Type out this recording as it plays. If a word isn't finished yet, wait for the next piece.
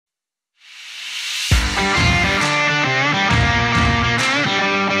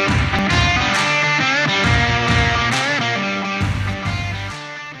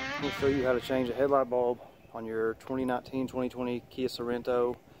how to change a headlight bulb on your 2019-2020 Kia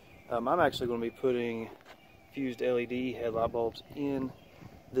Sorento. I'm actually going to be putting fused LED headlight bulbs in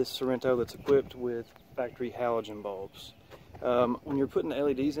this Sorento that's equipped with factory halogen bulbs. When you're putting the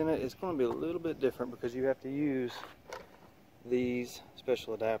LEDs in it, it's going to be a little bit different because you have to use these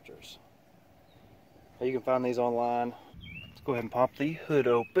special adapters. Now you can find these online. Let's go ahead and pop the hood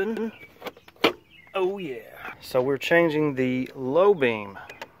open. Oh yeah. So we're changing the low beam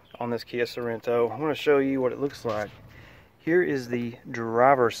on this Kia Sorento. I'm going to show you what it looks like. Here is the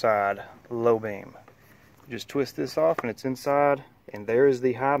driver's side low beam. You just twist this off and it's inside, and there is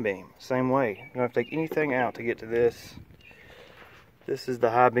the high beam. Same way. You don't have to take anything out to get to this. This is the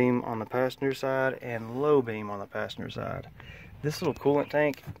high beam on the passenger side and low beam on the passenger side. This little coolant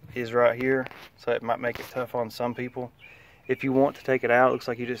tank is right here, so it might make it tough on some people. If you want to take it out, it looks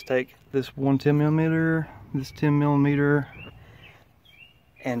like you just take this 110mm, this 10mm,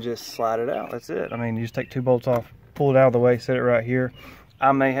 and just slide it out. That's it. I mean, you just take two bolts off, pull it out of the way, set it right here.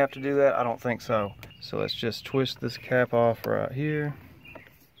 I may have to do that. I don't think so. So let's just twist this cap off right here.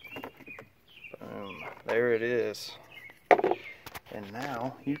 Boom. There it is. And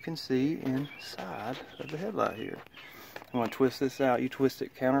now you can see inside of the headlight here. I'm going to twist this out. You twist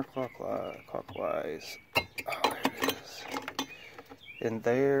it counterclockwise. Oh, there it is. And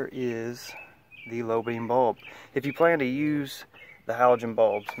there is the low beam bulb. If you plan to use the halogen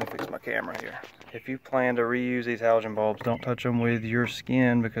bulbs, let me fix my camera here. If you plan to reuse these halogen bulbs, don't touch them with your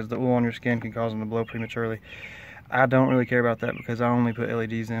skin because the oil on your skin can cause them to blow prematurely. I don't really care about that because I only put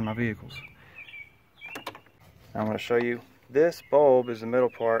LEDs in my vehicles. Now I'm going to show you. This bulb is the middle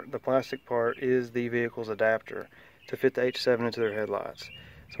part. The plastic part is the vehicle's adapter to fit the H7 into their headlights.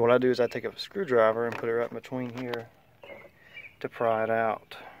 So what I do is I take a screwdriver and put it right in between here to pry it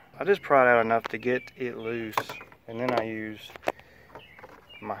out. I just pry it out enough to get it loose, and then I use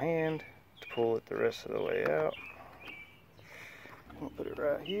my hand to pull it the rest of the way out. I'll put it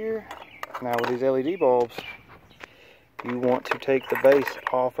right here. Now with these LED bulbs, you want to take the base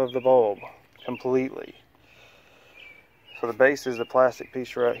off of the bulb completely. So the base is the plastic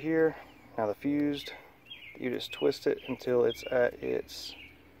piece right here. Now the fused, you just twist it until it's at its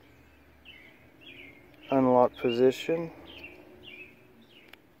unlocked position.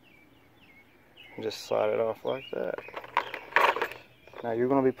 And just slide it off like that. Now you're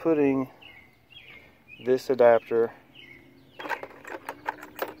going to be putting this adapter,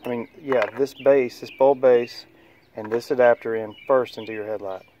 this base, this bulb base, and this adapter in first into your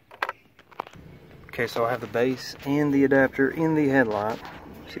headlight. Okay, so I have the base and the adapter in the headlight.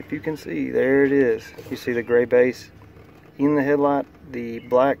 See if you can see, there it is. You see the gray base in the headlight. The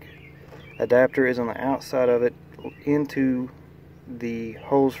black adapter is on the outside of it into the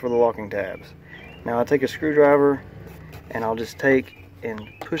holes for the locking tabs. Now I take a screwdriver and I'll just take and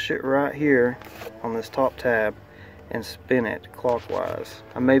push it right here on this top tab and spin it clockwise.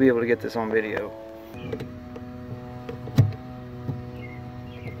 I may be able to get this on video.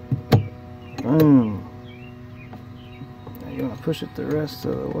 Boom. Now you're going to push it the rest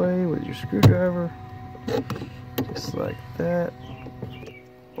of the way with your screwdriver, just like that.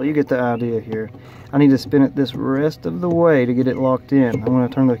 Well, you get the idea here. I need to spin it this rest of the way to get it locked in. I'm going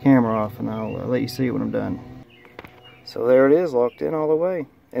to turn the camera off and I'll let you see it when I'm done. So there it is, locked in all the way.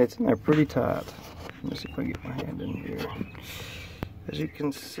 And it's in there pretty tight. Let me see if I can get my hand in here. As you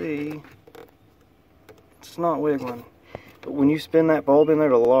can see, it's not wiggling. But when you spin that bulb in there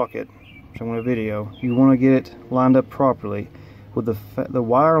to lock it, which I'm going to video, you want to get it lined up properly. With the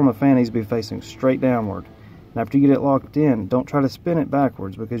wire on the fan needs to be facing straight downward. And after you get it locked in, don't try to spin it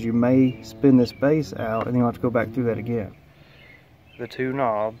backwards because you may spin this base out and you'll have to go back through that again. The two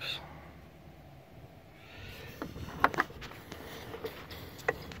knobs.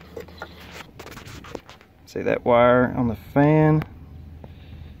 See, that wire on the fan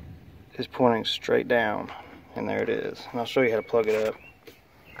is pointing straight down, and there it is. And I'll show you how to plug it up.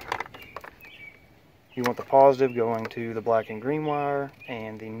 You want the positive going to the black and green wire,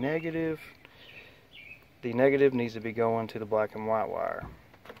 and the negative needs to be going to the black and white wire.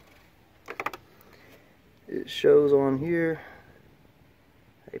 It shows on here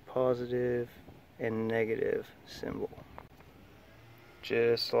a positive and negative symbol.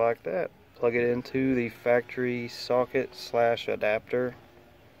 Just like that. Plug it into the factory socket / adapter.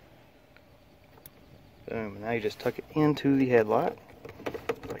 Boom. Now you just tuck it into the headlight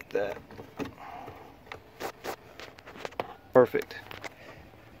like that. Perfect.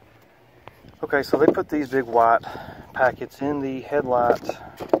 Okay, so they put these big white packets in the headlight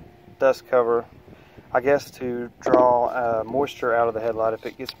dust cover, I guess to draw moisture out of the headlight if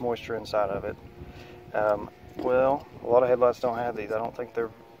it gets moisture inside of it. Well, a lot of headlights don't have these. I don't think they're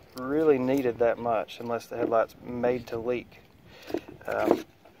really needed that much unless the headlight's made to leak.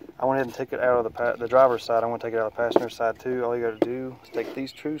 I went ahead and took it out of the driver's side. I want to take it out of the passenger side too. All you got to do is take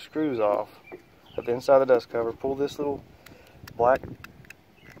these two screws off at the inside of the dust cover, pull this little black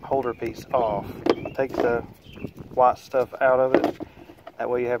holder piece off, take the white stuff out of it. That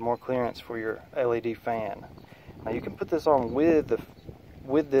way you have more clearance for your LED fan. Now you can put this on with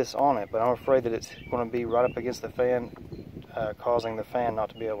this on it, but I'm afraid that it's going to be right up against the fan, causing the fan not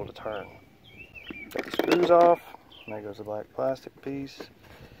to be able to turn. Take the screws off, and there goes the black plastic piece,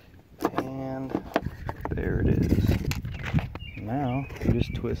 and there it is. Now you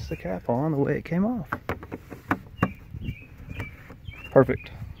just twist the cap on the way it came off.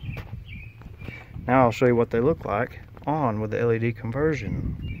 Perfect. Now I'll show you what they look like on with the LED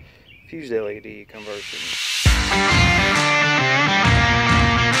conversion. Fused LED conversion.